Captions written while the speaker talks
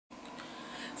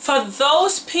for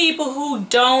those people who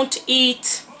don't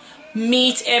eat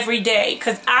meat every day,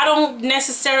 because I don't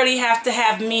necessarily have to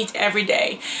have meat every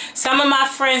day. Some of my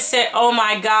friends said, oh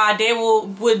my God, they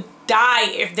would die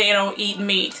if they don't eat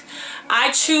meat.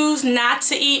 I choose not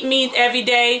to eat meat every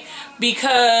day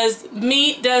because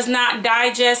meat does not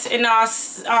digest in our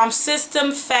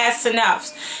system fast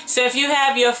enough. So if you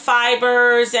have your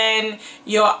fibers and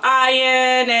your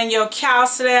iron and your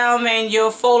calcium and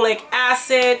your folic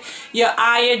acid, your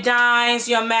iodines,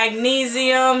 your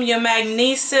magnesium, your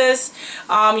magnesis,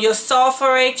 your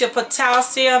sulfurate, your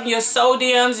potassium, your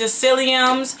sodiums, your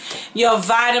psylliums, your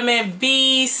vitamin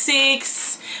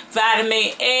B6,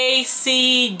 vitamin A,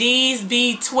 C, D's,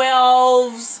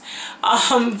 B12s,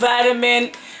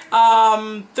 vitamin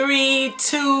 3,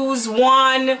 2s,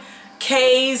 1,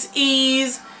 K's,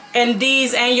 E's, and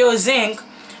D's, and your zinc,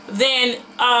 then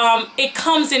it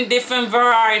comes in different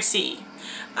variety.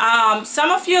 Some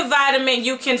of your vitamin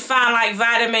you can find, like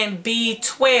vitamin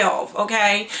B12,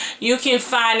 okay? You can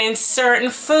find in certain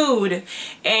food.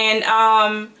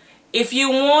 And if you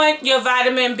want your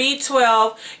vitamin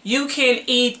B12, you can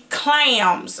eat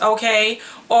clams, okay?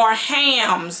 Or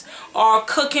hams, or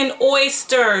cooking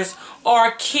oysters,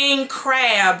 or king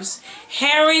crabs,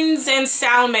 herrings, and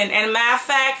salmon. And matter of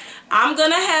fact, I'm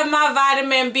going to have my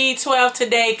vitamin B12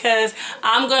 today because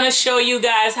I'm going to show you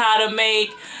guys how to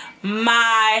make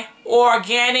my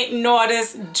organic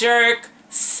Nordis jerk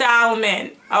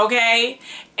salmon, okay?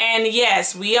 And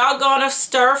yes, we are going to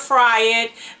stir fry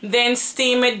it, then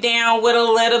steam it down with a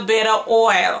little bit of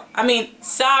oil.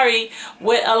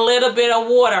 With a little bit of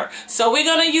water. So we're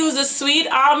going to use the sweet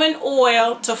almond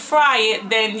oil to fry it,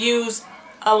 then use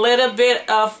a little bit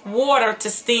of water to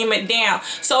steam it down.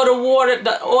 So the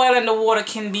oil and the water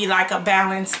can be like a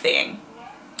balanced thing.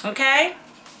 Okay?